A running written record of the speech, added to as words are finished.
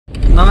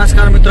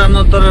नमस्कार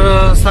मित्रांनो, तर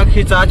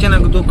साक्षीचा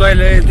अचानक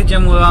दुखायलंय,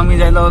 त्याच्यामुळे आम्ही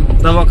जायला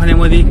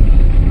दवाखान्यामध्ये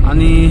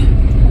आणि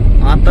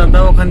आता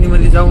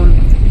दवाखान्यामध्ये जाऊन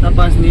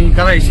तपासणी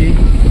करायची,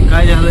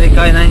 काय झालंय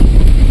काय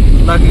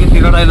नाही. लागली ती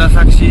रडायला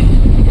साक्षी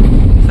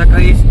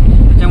सकाळी,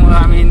 त्याच्यामुळे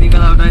आम्ही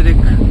निघालो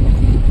डायरेक्ट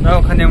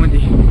दवाखान्यामध्ये.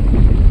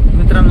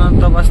 मित्रांनो,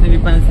 तपासणी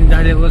बिपासणी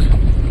झाल्यावर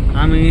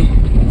आम्ही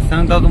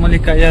सांगतो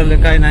तुम्हाला काय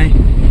झालं काय नाही.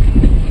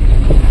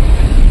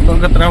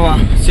 बघत राहा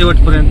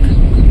शेवटपर्यंत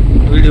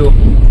व्हिडिओ.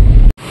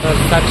 तर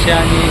साक्षी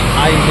आणि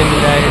आई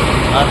गेलेले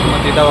आहेत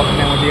आतमध्ये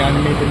दवाखान्यामध्ये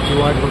आणि मी त्यांची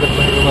वाट बघत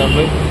बाहेर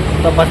उभारलोय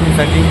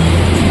तपासणीसाठी.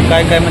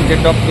 काय काय म्हणते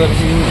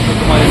डॉक्टरची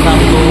तुम्हाला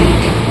सांगतो,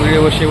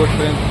 व्हिडिओ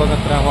शेवटपर्यंत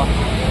बघत राहा.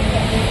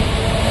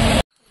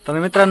 तर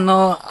मित्रांनो,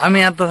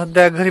 आम्ही आता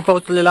सध्या घरी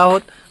पोहोचलेलो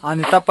आहोत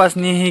आणि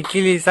तपासणी ही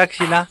केली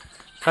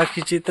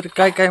साक्षीची. तर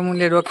काय काय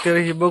म्हणले डॉक्टर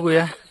हे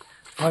बघूया.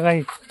 बघा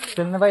ही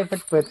चल ना बाई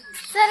पटपट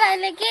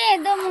चल की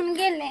दमून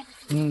गेले.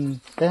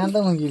 काय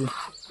दमून गेले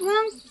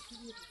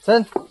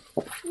चल.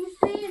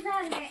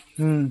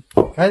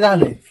 काय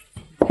झालंय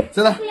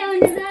चला.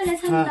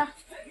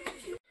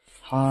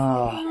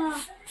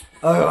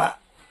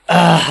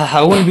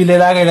 हा ऊन बिले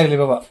लागायला लागले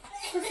बाबा,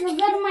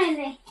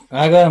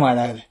 गरमायला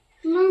लागले.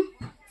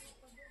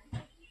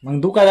 मग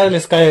दुखायला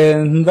लागलेस काय,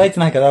 जायचं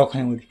नाही का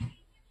दवाखान्यामध्ये?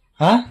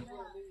 हा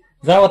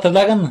जावं तर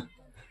लागेल ना,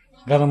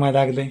 गरमायला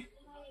लागले.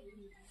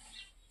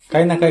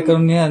 काही ना काय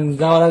करून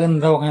जावं लागेल ना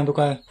दवाखान्यात.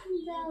 दुखाय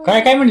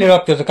काय काय म्हणले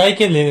डॉक्टर? काय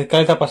केले,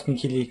 काय तपासणी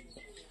केली?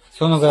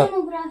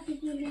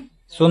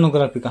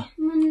 सोनोग्राफी का?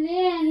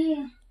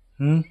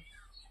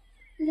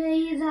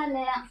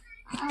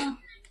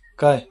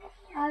 काय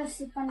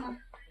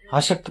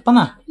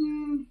अशक्तपणा?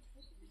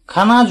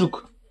 खाना अजूक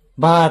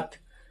भात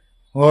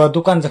व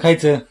दुकानचं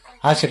खायचं,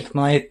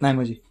 अशक्तपणा येत नाही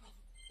म्हणजे?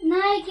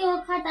 नाही किंवा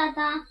खात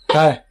आता.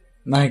 काय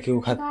नाही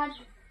किंवा खात?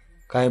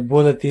 काय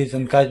बोलतीस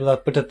आणि काय तुला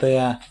पटत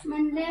या?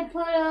 म्हणले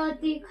फळ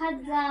ती खात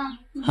जा,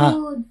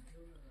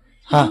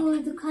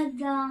 दूध खात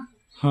जा.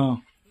 हा,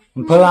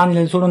 फळ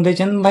आणलेलं सोडून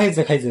द्यायचे आणि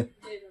बाहेरचं खायचं.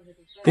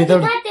 ते तर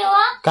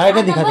काय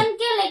कधी खायचं?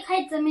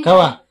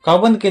 का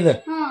बंद केलं?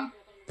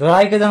 तर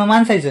ऐकायचं ना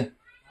माणसायचं.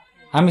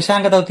 आम्ही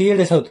सांगत आहोत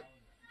येडेच आहोत,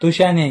 तू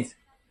शहाणी आहेस.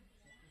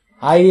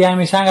 आई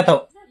आम्ही सांगत आहोत.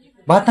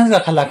 भात नाही का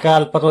खाल्ला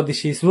काल परवा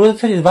दिवशी?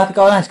 रोज भात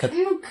का नाही खात?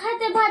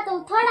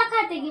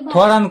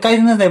 थोडा काहीच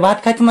नाही, भात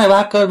खायचं नाही,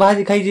 भाकर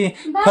भाजी खायची,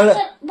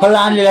 फळ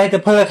आणलेले आहे तर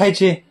फळ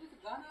खायचे.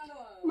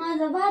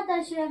 माझं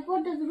भाताशिवाय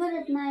पोटच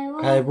भरत नाही.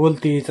 काय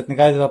बोलतीस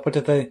काय तुला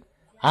पटत आहे?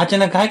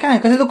 अचानक काय काय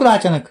कसं दुखलं?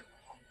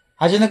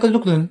 अचानकच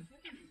दुखलं,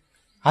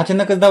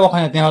 अचानकच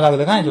दवाखान्यात न्यावं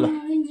लागलं. काय तुला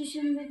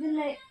इंजेक्शन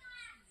दिलंय?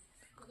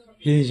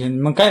 इंजेक्शन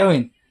मग काय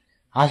होईल?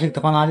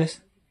 अशक्तपणा आलेस?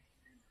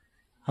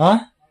 हा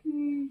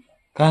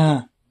काय? हा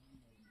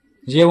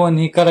जेवण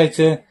ही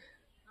करायचं,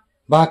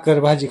 भाकर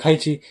भाजी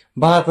खायची,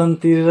 भात आणि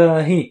ती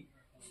ही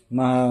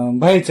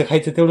बाहेरचं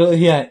खायचं, तेवढं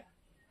ही आहे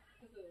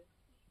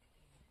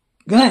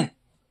नाही.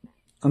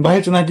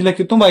 बाहेरचं नाही दिलं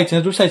की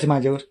तुंबायचं, रुसायचं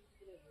माझ्यावर.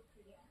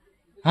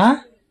 हा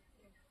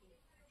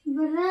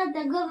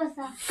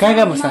काय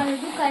का बसा?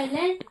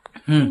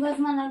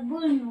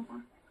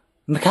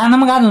 खा ना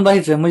मग अजून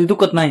बाहेरचं, म्हणजे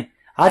दुखत नाही.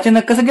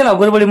 अचानक कसं गेला?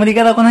 गडबडीमध्ये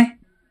गेला का नाही?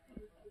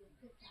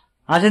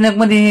 अचानक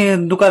मध्ये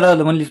दुखायला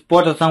लागलं, म्हणली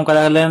पोटात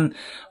चमकायला लागलं,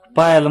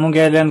 पायाला मग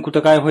गेल्या, कुठं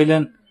काय होईल,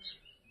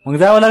 मग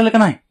जावं लागलं का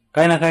नाही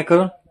काय ना काय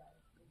करून?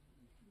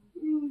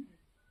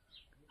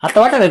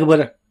 आता वाटायला का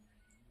बरं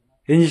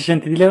इंजेक्शन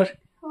ते दिल्यावर?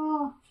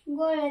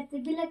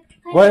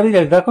 गोळ्या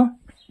दिल्या दाखव.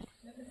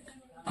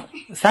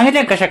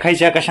 सांगितल्या कशा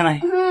खायच्या कशा नाही?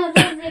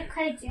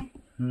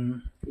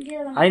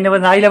 आईला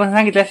पण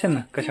सांगितलं असेल ना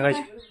कशा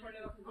खायच्या.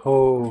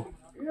 हो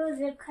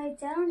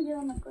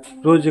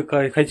रोज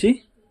काय खायची.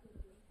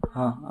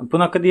 हा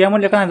पुन्हा कधी या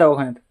म्हणले का नाही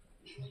दवाखान्यात?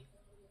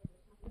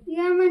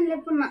 या म्हणले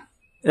पुन्हा.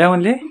 या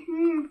म्हणले?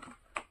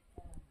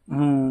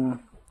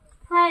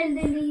 फाईल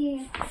दिली.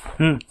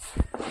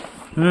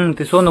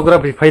 ते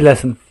सोनोग्राफी फाईल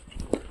असेल.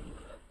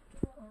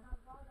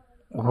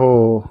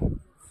 हो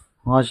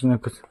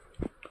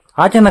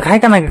अचानक आहे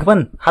का नाही?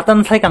 पण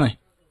हातानच आहे का नाही?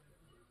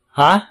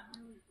 हा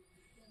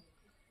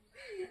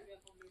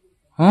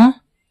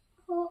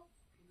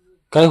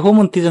काय हो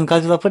म्हणते जण,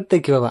 काय तुला पटतंय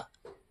की बाबा?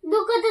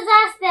 दुखतच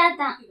असते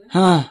आता.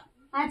 हा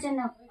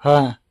अचानक. हा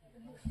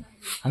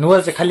आणि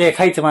वरचं खाली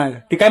खायचं माझं.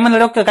 ती काय म्हणलं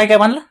डॉक्टर? काय काय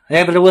म्हणलं?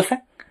 याबद्दल बोल सांग.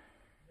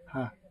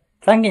 हा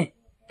सांग की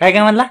काय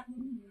काय म्हणला?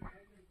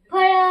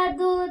 फळ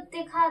दूध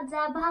ते खात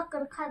जा,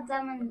 भाकर खात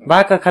जा म्हणले.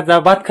 भाकर खात जा,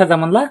 भात खात जा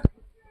म्हणला.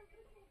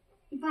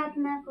 भात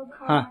नको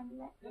खाऊ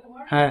म्हणलं.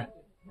 हा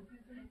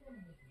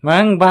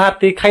मग भात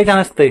ते खायचं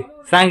नसतंय,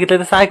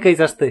 सांगितलं तसं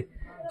ऐकायचं असतंय.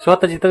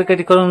 स्वतःची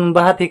तरकटी करून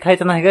भात हे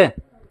खायचं नाही का?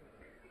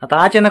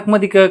 आता अचानक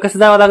मध्ये कसं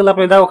जावं लागलं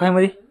आपल्या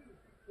दवाखान्यामध्ये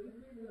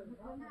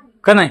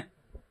का नाही?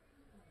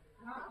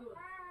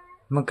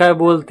 मग काय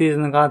बोलतीस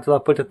ना का तुला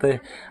पटत आहे?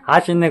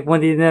 अचानक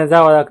मध्ये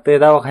जावं लागतंय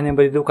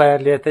दवाखान्यामध्ये,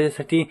 दुखायला.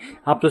 त्याच्यासाठी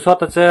आपलं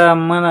स्वतःच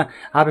मन,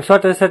 आपल्या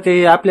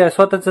स्वतःसाठी आपल्या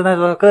स्वतःच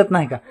नाही कळत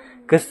नाही का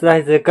कसं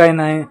राहायचं काय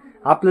नाही?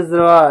 आपलं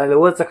जर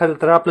वरचं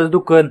खाल्लं तर आपलंच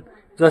दुखन,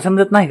 तुला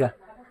समजत नाही का?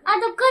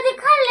 आता कधी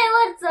खाल्लंय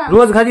वरचं?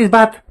 रोज खालीच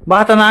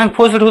भातानं अंग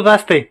फोसट होत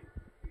असतंय.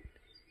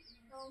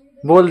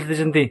 बोलते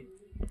त्याच्यानं ते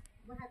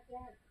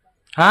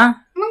हा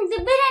मग ते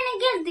बिर्याणी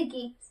केलती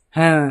की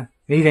हा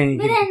बिर्याणी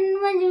बिर्याणी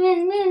म्हणजे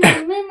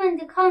मी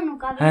म्हणजे खाऊ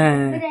नका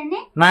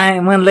बिर्याणी नाही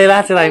मन लय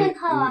असं आहे तुम्ही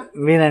खावा.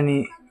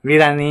 बिर्याणी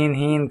बिर्याणी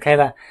हिन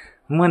खायला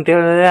मन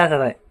तेवढं असं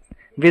आहे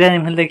बिर्याणी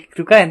म्हणलं की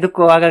तू काय दुःख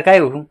वागा काय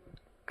हो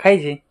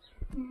खायची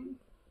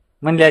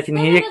म्हणल्याची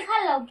तुम्ही एक बी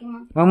खाल्ला की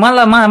मग मग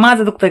मला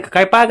माझं दुखतंय का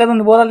काय पाय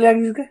करून बोलायला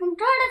लागलीस का मग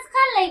थोडंच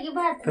खाल्लंय की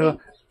भात रे.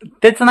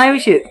 त्याचा नाही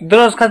विषय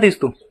दररोज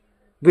खातेस तू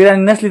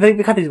बिर्याणी नसली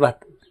तरी खातेस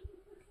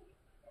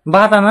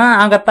भात ना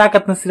अंगात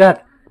ताकद नसते राहत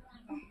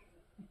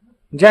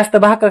जास्त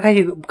भाकर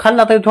खायची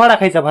खाल्ला तरी थोडा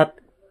खायचा भात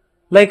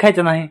लय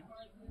खायचा नाही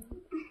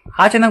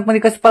अचानक मध्ये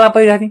कसं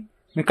पळापळी झाली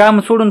मी काम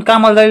सोडून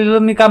कामाला जायलो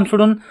मी काम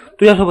सोडून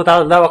तुझ्यासोबत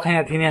आलो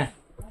दवाखान्यात हिने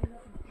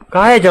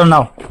काय याच्यावर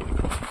नाव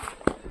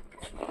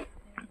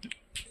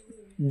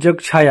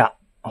जगछाया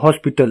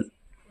हॉस्पिटल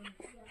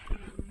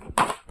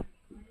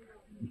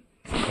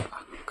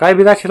काय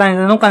बिघाड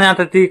नको नाही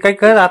आता ती काय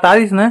कर आता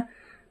आलीस ना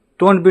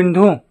तोंड बिंड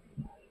धु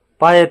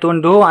पाय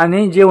तोंड धु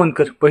आणि जेवण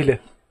कर पहिलं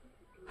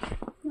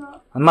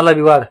आणि मला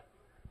बी वाढ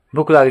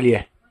भूक लागली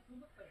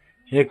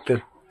आहे एकतर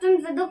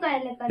तुमचं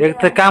दुखायला का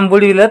एक तर काम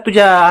बुडविलं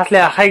तुझ्या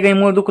असल्या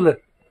हायगाईमुळे दुखलं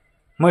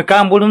मग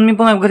काम बुडून मी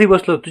पुन्हा घरी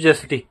बसलो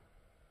तुझ्यासाठी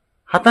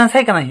हातानेच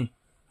आहे का नाही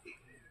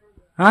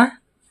हा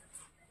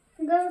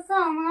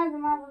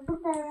माझं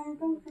दुखायला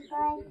तुमचं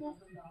काय ते.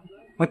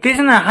 मग तेच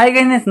ना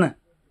हायगाईनेच ना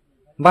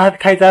भात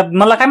खायचा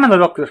मला काय म्हणलं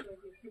डॉक्टर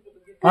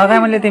मला काय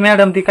म्हणले ते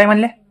मॅडम ती काय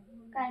म्हणले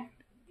काय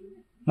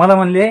मला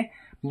म्हणले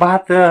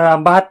भात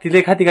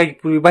तिले खाती काय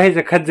पूर्वी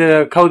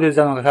बाहेरचं खाऊ देत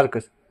जाऊ नका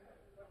सारखंच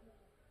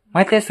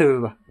माहिती आहे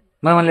सगळं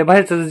मला म्हणले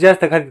बाहेरचं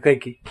जास्त खातीत काय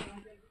की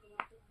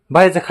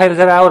बाहेरचं खायला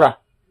जरा आवरा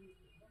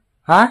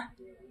हा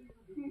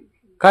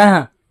काय हा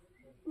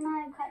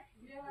नाही खात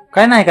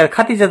काय नाही का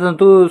खातीच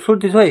तू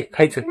सुटतीस होय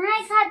खायचं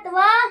नाही खात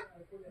वा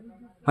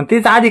मग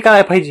तेच आधी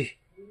काय पाहिजे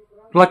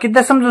तुला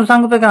किती समजून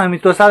सांगतोय का मी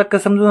तुला सारखं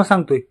समजून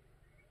सांगतोय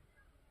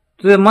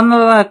तुझ्या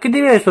मनाला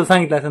किती वेळेस तुला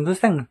सांगितलं असं तुझं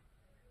सांग ना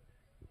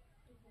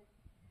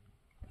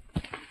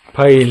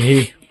फाईल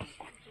ही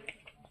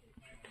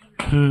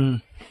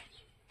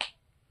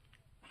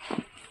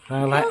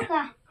चांगला आहे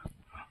का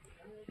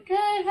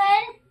ठेव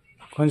फाईल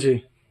कोणची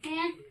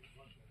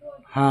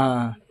हा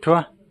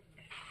ठेवा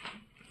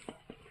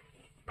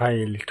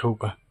फाईल ठेवू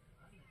का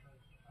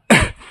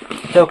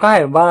तेव्हा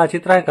काय बाळा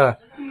चित्र आहे का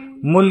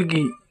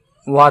मुलगी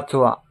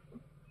वाचवा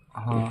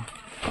हा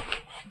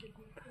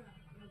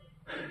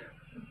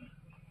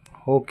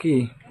हो की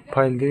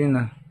फाईल दिली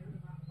ना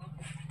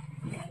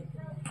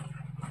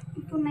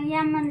पुन्हा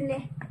या म्हणले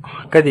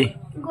कधी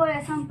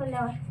गोळ्या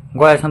संपल्यावर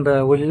गोळ्या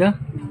संपल्या बोललेलं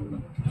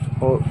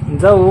हो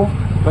जाऊ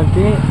पण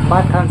ते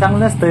भात खाणं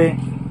चांगलं नसतंय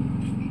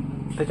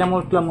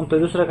त्याच्यामुळे तुला म्हणतोय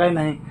दुसरं काही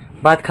नाही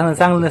भात खाणं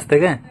चांगलं नसतंय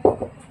का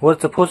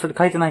वरचं फोसट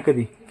खायचं नाही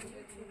कधी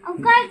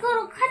काय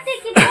करू खाते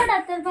की थोडा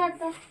तर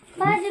भात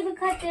भाजी बी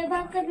खाते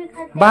भाकर बी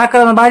खाते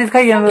भाकर भाजीच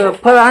खाई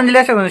फळ आणलेली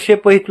असेल ना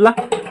शेप ही तुला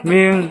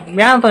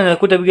मी आणतो ना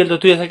कुठे बी गेलो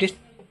तुझ्यासाठी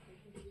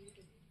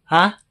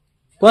हा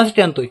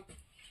कोणासाठी आणतोय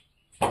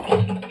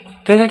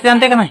तुझ्यासाठी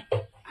आणते का नाही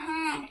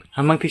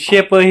हा मग ती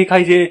शेप ही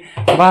खायची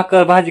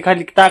भाकर भाजी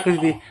खाल्ली की ताकद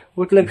ती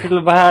उठलं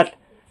फिरलं भात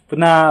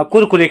पुन्हा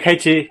कुरकुरे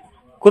खायचे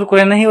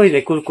कुरकुरे नाही व्हायचे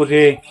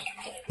कुरकुरे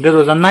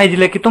दररोज नाही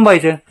दिलं की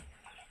तुंबायचं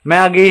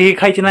मॅगी ही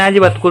खायची नाही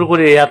अजिबात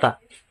कुरकुरे आता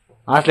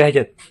असल्या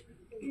ह्याच्यात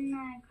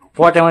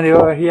पोट्यामध्ये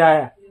ही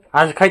आहे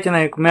आज खायची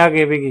नाही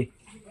मॅगी बेगी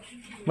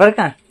बरं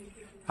का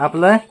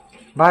आपलं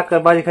भाकर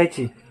भाजी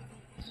खायची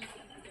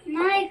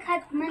नाही खात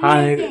हा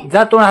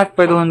जातो हात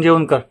पाय धुवून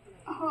जेवण कर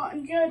हो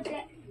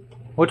जेवते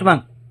उठ मग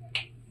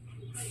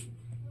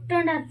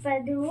तोंडात पाय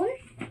धुवून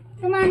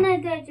तुम्हाला नाही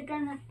द्यायचे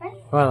तोंडात पाय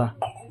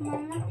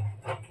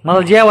मला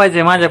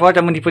जेवायचंय माझ्या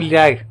पोटामध्ये पडली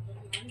आहे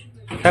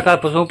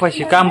सकाळपासून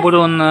उपाशी काम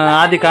बुडवून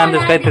आधी का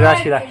अंदाज काहीतरी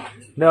अशी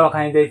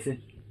दवाखान्यात द्यायचं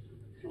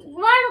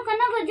वाढू का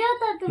नको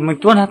जेवता तुम्ही मग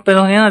दोन हात पाय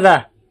धुवून ये ना जा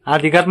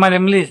आधी घात माझ्या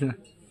मिळलीस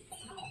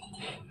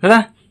ना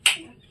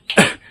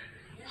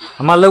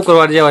मला लवकर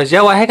वाट जेवाय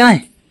जेवा आहे का नाही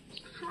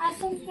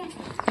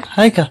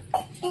आहे का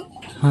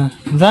हा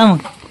जा मग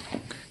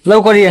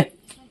लवकर ये